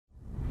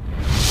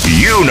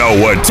You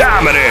know what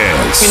time it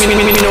is. You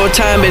know what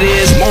time it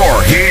is.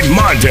 More Heat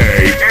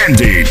Monday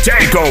Indie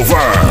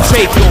Takeover.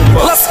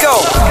 Let's go.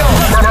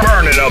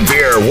 Burning up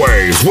the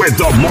airwaves with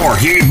the More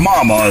Heat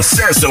Mama,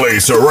 Cecily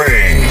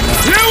Serene.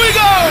 Here we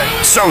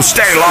go. So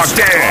stay locked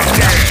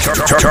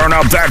in. Turn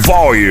up that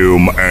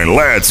volume and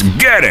let's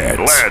get it.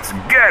 Let's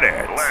get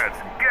it. Let's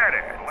get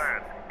it.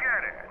 Let's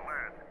get it.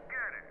 Let's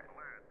get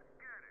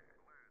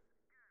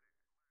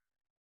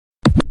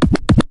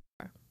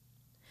it.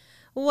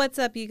 What's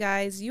up, you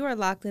guys? You are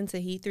locked into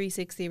Heat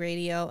 360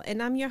 Radio,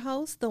 and I'm your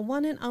host, the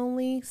one and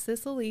only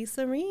Cecily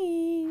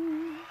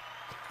Serene.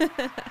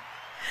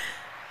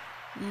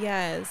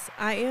 Yes,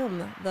 I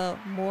am the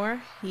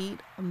More Heat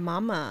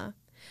Mama.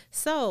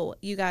 So,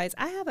 you guys,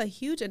 I have a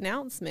huge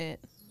announcement.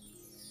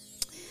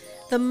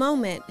 The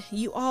moment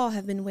you all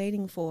have been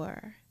waiting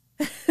for.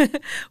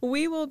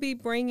 We will be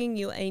bringing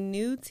you a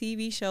new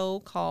TV show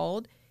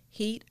called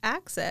Heat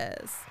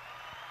Access.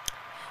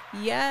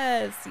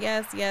 Yes,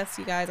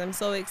 you guys. I'm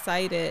so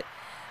excited.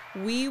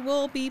 We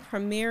will be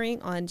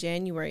premiering on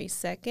January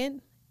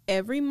 2nd,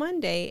 every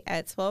Monday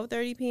at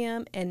 12:30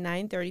 p.m. and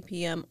 9:30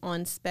 p.m.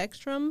 on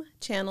Spectrum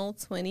Channel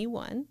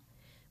 21.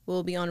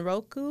 We'll be on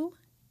Roku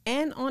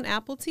and on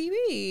Apple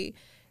TV.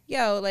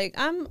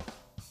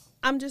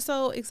 I'm just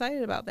so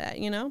excited about that,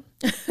 you know?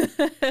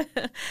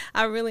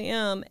 I really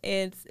am.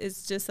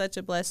 It's just such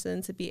a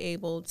blessing to be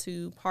able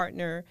to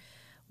partner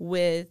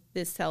with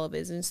this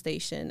television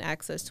station,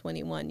 Access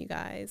 21, you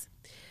guys.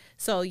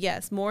 So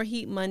yes, More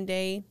Heat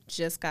Monday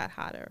just got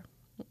hotter.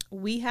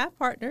 We have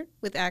partnered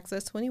with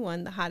Access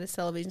 21, the hottest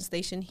television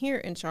station here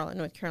in Charlotte,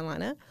 North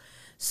Carolina.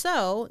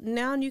 So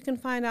now you can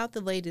find out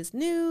the latest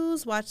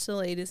news, watch the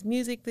latest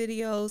music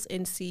videos,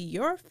 and see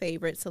your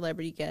favorite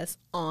celebrity guests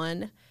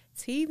on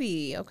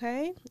TV,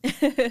 okay?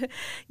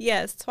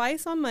 Yes,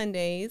 twice on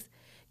Mondays.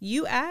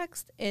 You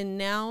asked, and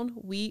now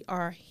we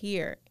are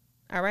here.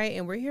 All right,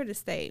 and we're here to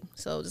stay.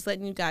 So just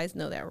letting you guys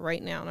know that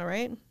right now, all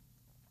right?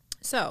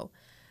 So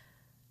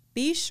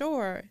be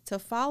sure to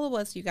follow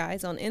us, you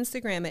guys, on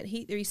Instagram at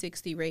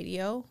Heat360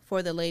 Radio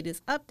for the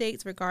latest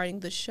updates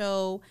regarding the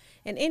show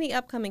and any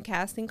upcoming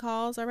casting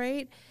calls, all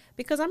right?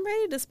 Because I'm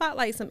ready to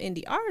spotlight some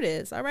indie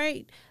artists, all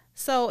right?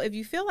 So if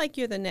you feel like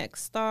you're the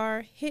next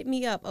star, hit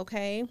me up,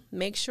 okay?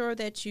 Make sure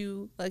that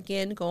you,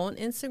 again, go on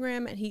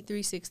Instagram at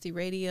Heat360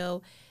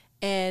 Radio.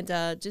 And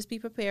just be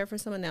prepared for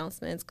some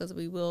announcements because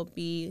we will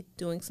be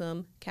doing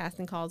some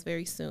casting calls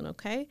very soon,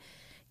 okay?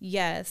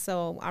 Yeah,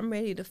 so I'm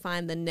ready to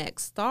find the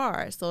next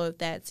star. So if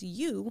that's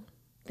you,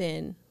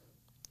 then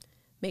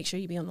make sure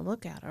you be on the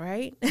lookout, all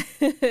right?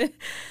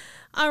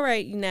 All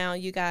right, now,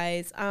 you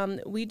guys,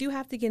 we do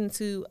have to get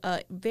into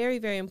a very,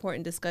 very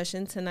important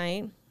discussion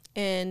tonight.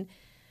 And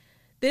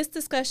this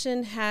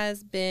discussion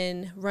has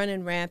been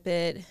running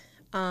rampant.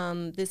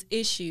 This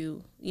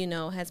issue,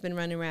 has been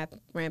running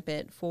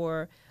rampant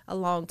for a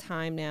long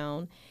time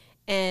now.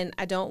 And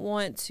I don't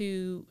want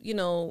to,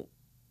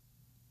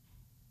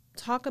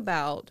 talk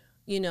about,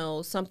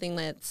 something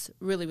that's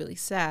really, really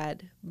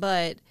sad.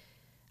 But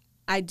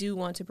I do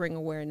want to bring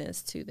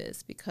awareness to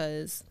this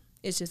because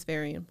it's just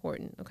very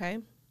important, okay?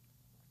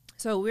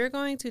 So we're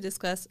going to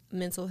discuss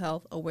mental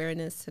health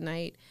awareness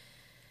tonight.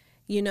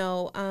 We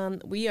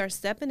are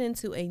stepping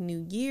into a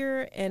new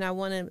year, and I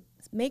want to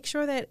make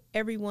sure that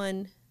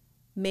everyone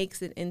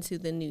makes it into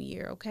the new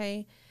year,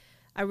 okay?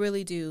 I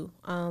really do.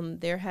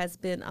 There has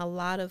been a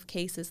lot of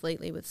cases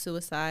lately with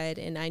suicide,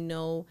 and I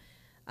know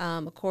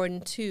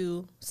according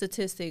to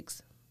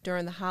statistics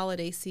during the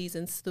holiday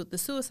season, the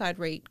suicide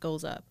rate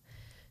goes up.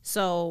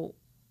 So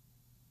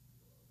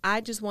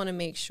I just want to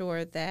make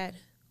sure that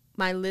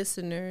my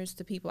listeners,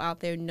 the people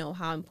out there, know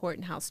how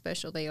important, how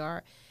special they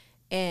are,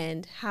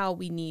 and how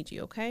we need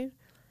you, okay?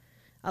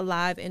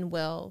 Alive and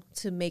well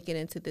to make it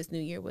into this new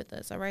year with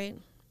us, all right?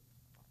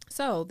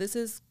 So this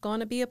is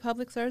going to be a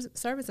public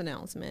service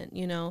announcement,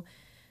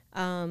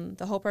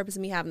 The whole purpose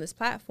of me having this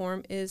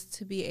platform is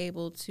to be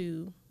able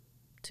to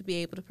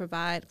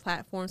provide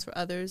platforms for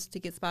others to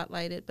get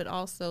spotlighted, but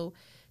also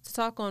to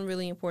talk on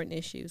really important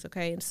issues,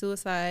 okay? And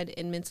suicide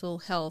and mental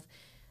health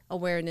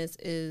awareness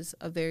is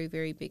a very,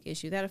 very big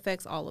issue that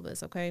affects all of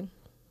us, okay?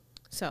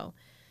 So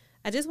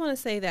I just want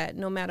to say that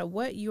no matter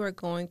what you are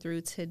going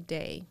through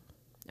today,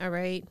 all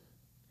right,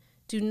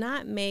 do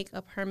not make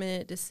a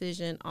permanent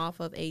decision off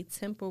of a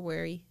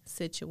temporary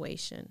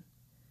situation.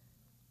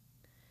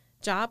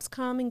 Jobs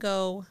come and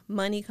go,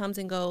 money comes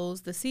and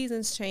goes, the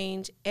seasons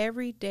change,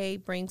 every day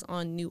brings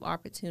on new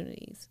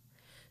opportunities.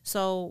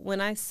 So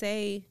when I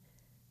say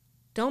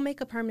don't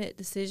make a permanent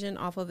decision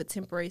off of a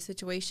temporary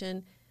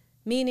situation,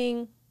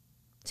 meaning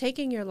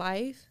taking your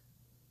life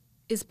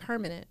is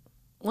permanent.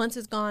 Once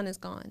it's gone,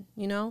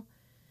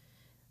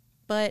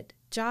 But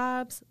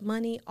jobs,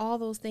 money, all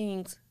those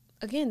things,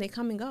 again, they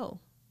come and go.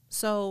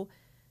 So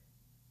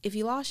if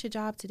you lost your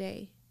job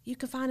today, you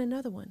can find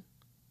another one.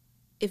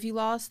 If you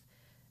lost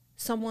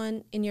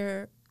someone in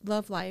your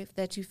love life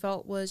that you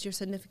felt was your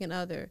significant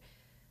other,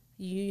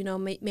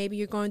 maybe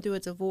you're going through a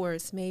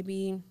divorce,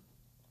 maybe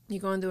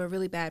you're going through a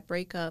really bad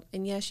breakup,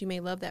 and yes, you may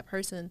love that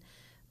person,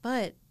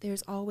 But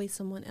there's always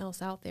someone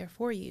else out there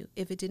for you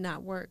if it did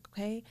not work,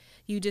 okay?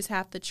 You just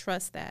have to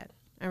trust that,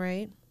 all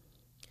right?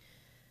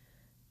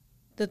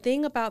 The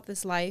thing about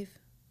this life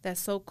that's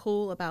so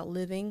cool about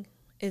living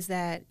is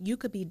that you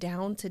could be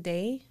down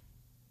today,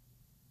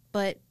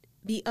 but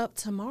be up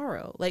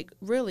tomorrow. Like,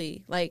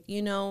 really, like,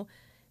 you know,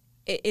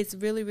 it's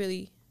really,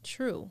 really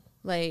true.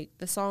 Like,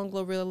 the song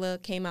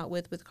Glorilla came out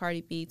with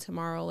Cardi B,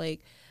 Tomorrow.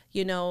 Like,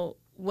 you know,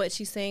 what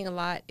she's saying a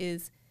lot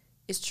is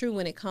true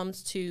when it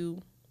comes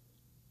to,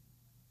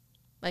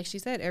 like she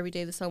said, every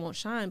day the sun won't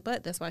shine,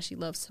 but that's why she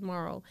loves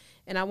tomorrow.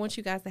 And I want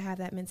you guys to have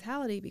that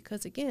mentality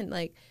because, again,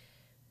 like,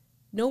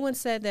 no one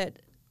said that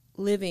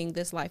living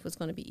this life was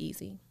going to be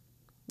easy.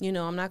 You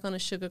know, I'm not going to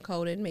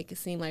sugarcoat it and make it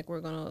seem like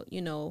we're going to,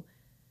 you know,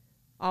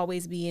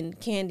 always be in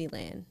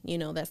Candyland. You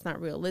know, that's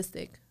not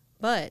realistic.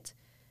 But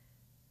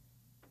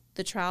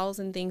the trials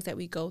and things that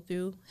we go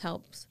through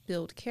helps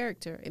build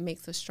character. It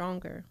makes us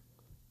stronger.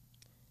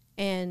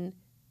 And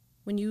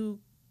when you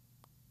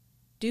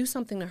do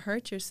something to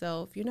hurt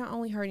yourself, you're not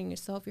only hurting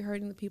yourself, you're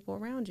hurting the people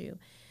around you.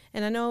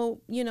 And I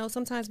know, you know,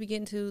 sometimes we get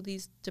into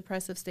these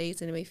depressive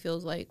states and it may feel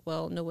like,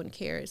 well, no one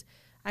cares.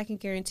 I can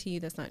guarantee you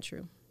that's not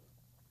true.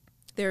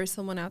 There is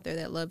someone out there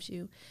that loves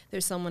you.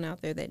 There's someone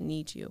out there that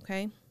needs you,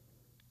 okay?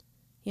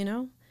 You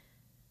know?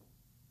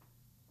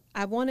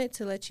 I wanted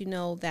to let you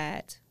know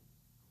that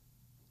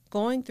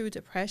going through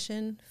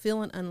depression,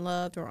 feeling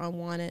unloved or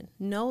unwanted,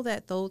 know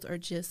that those are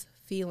just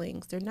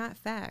feelings. They're not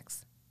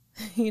facts,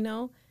 you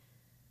know?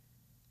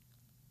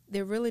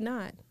 They're really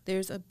not.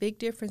 There's a big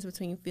difference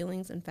between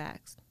feelings and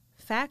facts.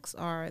 Facts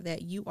are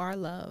that you are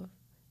loved.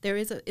 There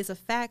is a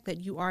fact that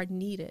you are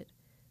needed.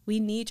 We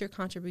need your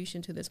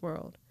contribution to this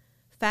world.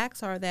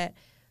 Facts are that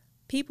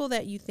people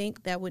that you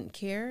think that wouldn't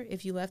care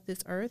if you left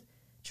this earth,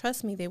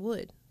 trust me, they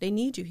would. They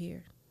need you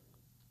here.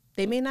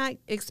 They may not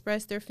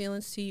express their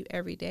feelings to you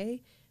every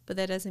day, but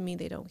that doesn't mean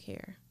they don't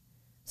care.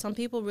 Some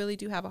people really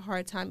do have a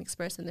hard time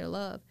expressing their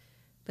love,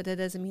 but that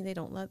doesn't mean they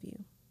don't love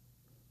you.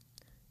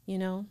 You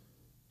know?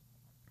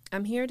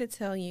 I'm here to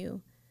tell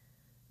you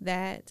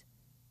that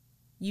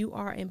you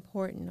are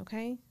important,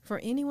 okay? For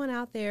anyone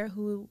out there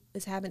who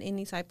is having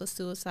any type of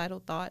suicidal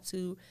thoughts,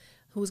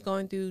 who's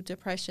going through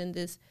depression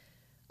this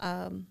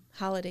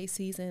holiday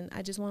season,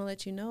 I just want to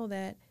let you know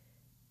that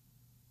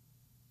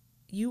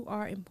you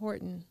are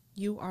important.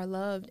 You are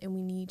loved, and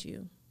we need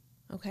you,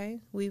 okay?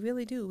 We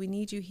really do. We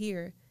need you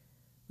here.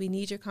 We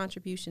need your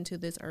contribution to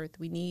this earth.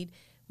 We need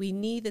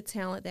the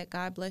talent that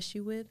God bless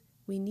you with.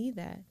 We need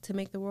that to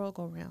make the world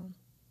go round.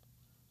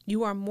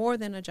 You are more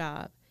than a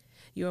job.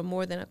 You are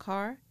more than a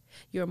car.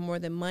 You're more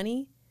than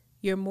money.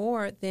 You're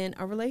more than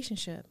a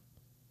relationship.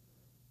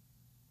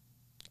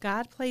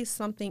 God placed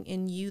something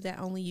in you that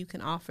only you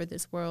can offer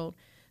this world.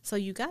 So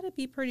you got to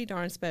be pretty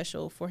darn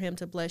special for him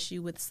to bless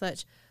you with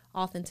such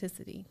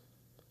authenticity.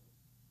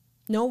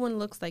 No one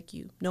looks like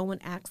you. No one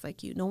acts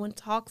like you. No one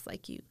talks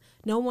like you.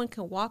 No one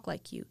can walk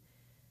like you.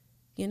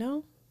 You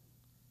know?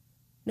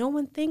 No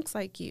one thinks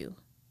like you.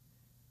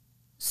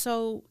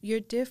 So you're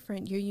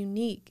different. You're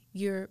unique.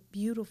 You're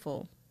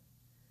beautiful.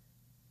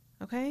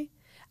 Okay?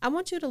 I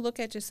want you to look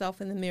at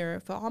yourself in the mirror.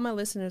 For all my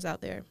listeners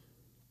out there,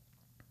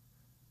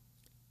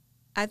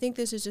 I think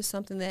this is just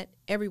something that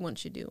everyone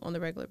should do on a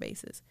regular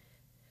basis.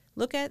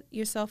 Look at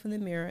yourself in the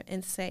mirror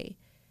and say,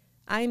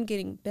 I am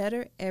getting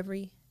better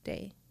every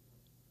day.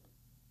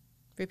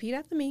 Repeat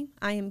after me.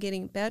 I am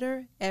getting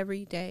better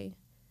every day.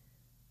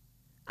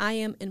 I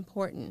am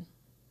important.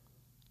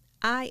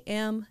 I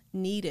am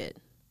needed.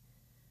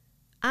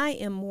 I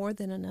am more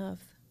than enough.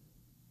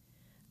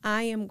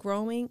 I am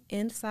growing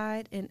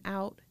inside and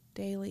out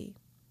daily.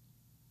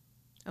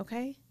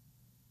 Okay?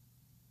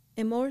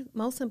 And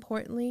most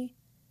importantly,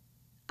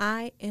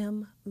 I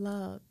am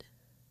loved.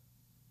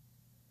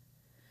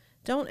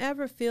 Don't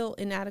ever feel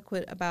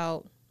inadequate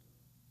about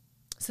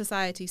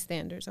society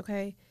standards,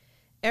 okay?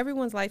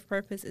 Everyone's life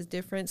purpose is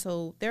different,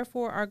 so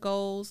therefore our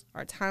goals,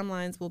 our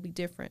timelines will be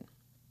different.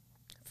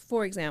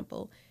 For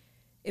example,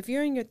 if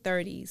you're in your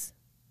 30s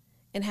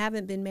and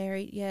haven't been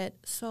married yet,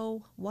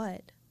 so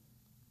what?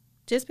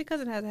 Just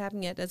because it hasn't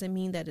happened yet doesn't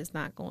mean that it's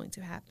not going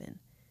to happen.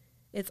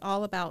 It's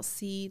all about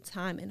seed,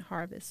 time, and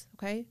harvest,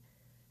 okay?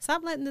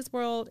 Stop letting this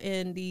world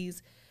and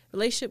these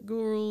relationship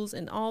gurus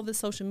and all this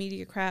social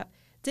media crap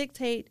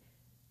dictate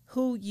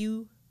who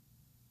you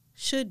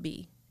should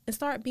be and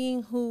start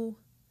being who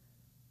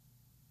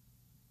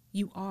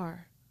you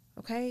are,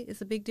 okay?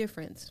 It's a big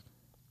difference.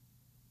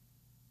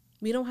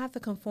 We don't have to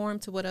conform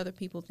to what other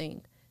people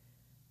think.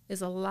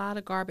 There's a lot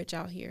of garbage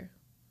out here.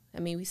 I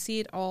mean, we see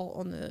it all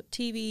on the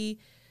TV,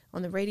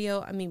 on the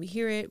radio. I mean, we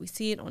hear it. We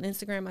see it on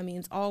Instagram. I mean,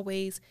 it's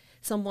always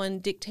someone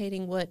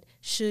dictating what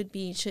should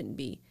be and shouldn't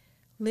be.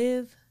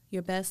 Live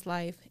your best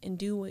life and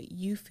do what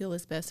you feel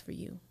is best for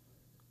you.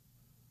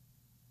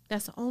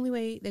 That's the only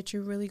way that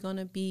you're really going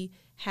to be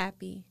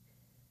happy.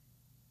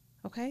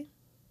 Okay?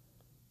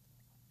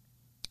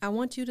 I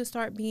want you to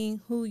start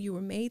being who you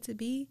were made to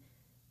be,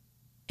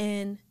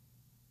 and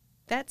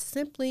that's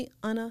simply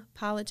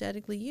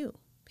unapologetically you,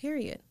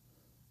 period.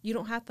 You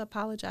don't have to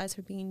apologize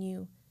for being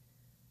you.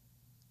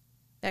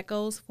 That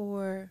goes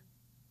for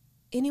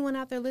anyone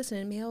out there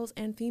listening, males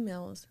and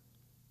females,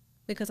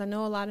 because I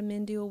know a lot of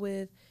men deal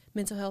with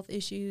mental health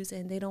issues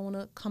and they don't want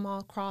to come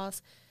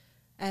across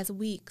as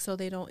weak, so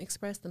they don't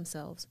express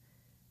themselves.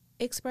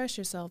 Express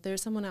yourself.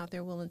 There's someone out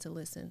there willing to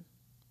listen.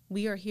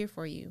 We are here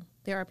for you.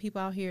 There are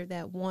people out here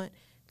that want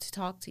to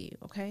talk to you,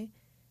 okay?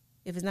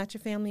 If it's not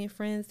your family and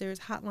friends,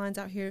 there's hotlines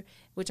out here,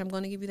 which I'm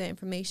going to give you that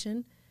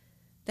information,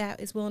 that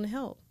is willing to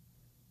help.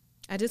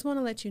 I just want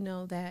to let you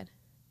know that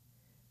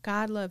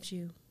God loves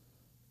you.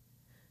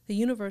 The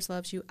universe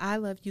loves you. I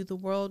love you. The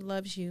world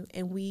loves you.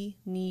 And we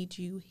need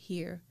you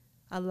here,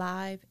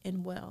 alive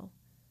and well.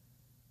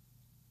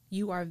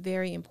 You are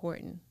very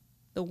important.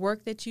 The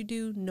work that you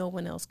do, no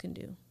one else can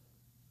do.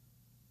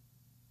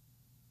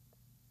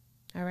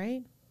 All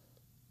right?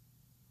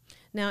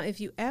 Now,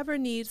 if you ever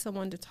need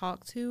someone to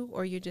talk to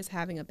or you're just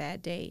having a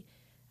bad day,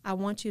 I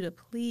want you to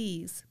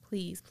please,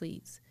 please,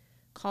 please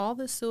call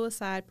the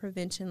suicide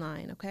prevention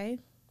line, okay?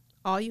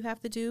 All you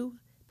have to do,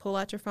 pull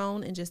out your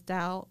phone and just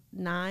dial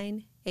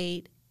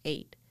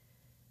 988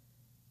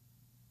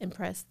 and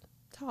press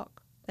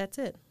talk. That's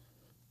it.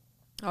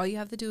 All you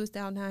have to do is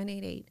dial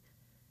 988.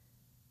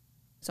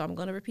 So I'm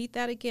going to repeat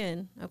that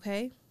again,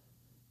 okay?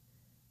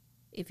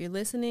 If you're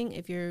listening,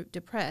 if you're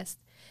depressed,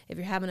 if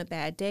you're having a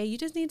bad day, you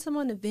just need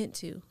someone to vent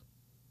to.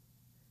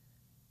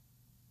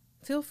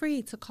 Feel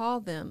free to call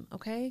them,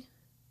 okay?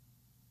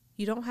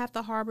 You don't have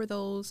to harbor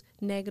those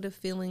negative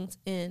feelings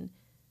in,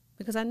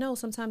 because I know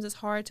sometimes it's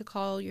hard to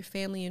call your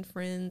family and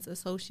friends,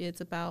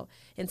 associates about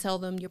and tell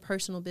them your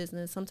personal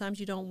business. Sometimes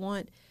you don't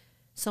want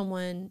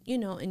someone,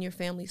 in your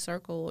family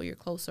circle or your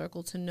close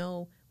circle to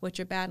know what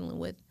you're battling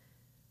with.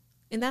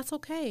 And that's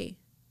okay.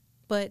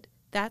 But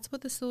that's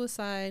what the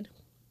suicide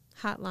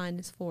hotline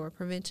is for,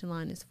 prevention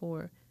line is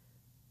for.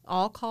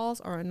 All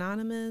calls are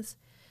anonymous.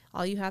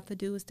 All you have to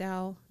do is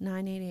dial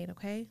 988,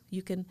 okay?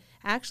 You can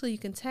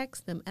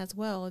text them as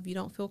well. If you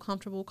don't feel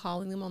comfortable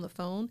calling them on the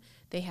phone,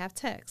 they have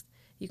text.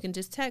 You can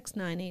just text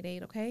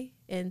 988, okay?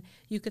 And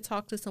you could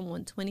talk to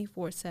someone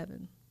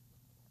 24/7.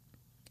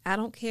 I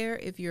don't care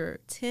if you're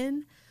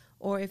 10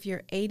 or if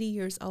you're 80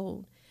 years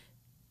old.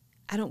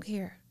 I don't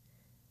care.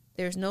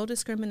 There's no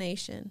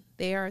discrimination.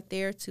 They are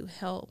there to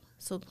help.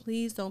 So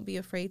please don't be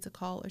afraid to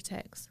call or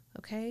text,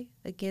 okay?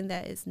 Again,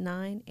 that is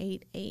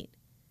 988.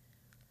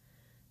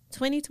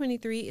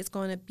 2023 is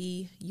going to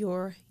be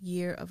your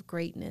year of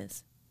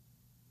greatness.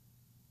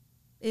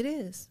 It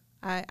is.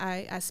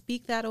 I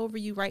speak that over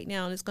you right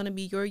now, and it's going to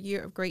be your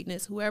year of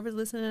greatness. Whoever's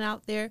listening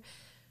out there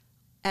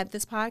at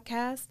this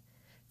podcast,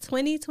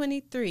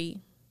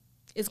 2023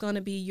 is going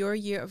to be your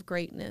year of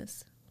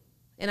greatness.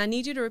 And I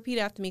need you to repeat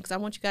after me because I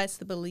want you guys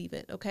to believe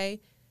it, okay?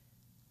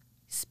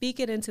 Speak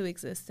it into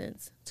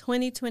existence.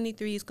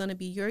 2023 is going to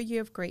be your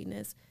year of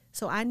greatness.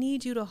 So I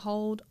need you to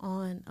hold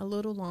on a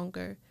little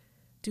longer.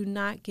 Do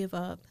not give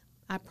up.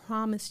 I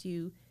promise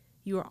you,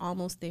 you are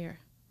almost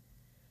there.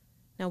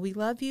 Now, we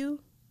love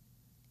you,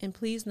 and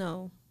please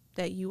know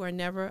that you are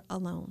never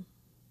alone.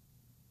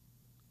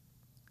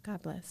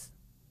 God bless.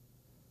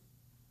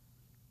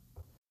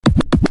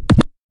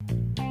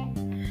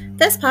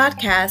 This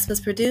podcast was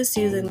produced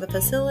using the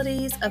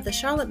facilities of the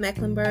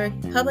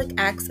Charlotte-Mecklenburg Public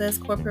Access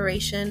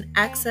Corporation,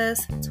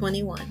 Access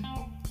 21.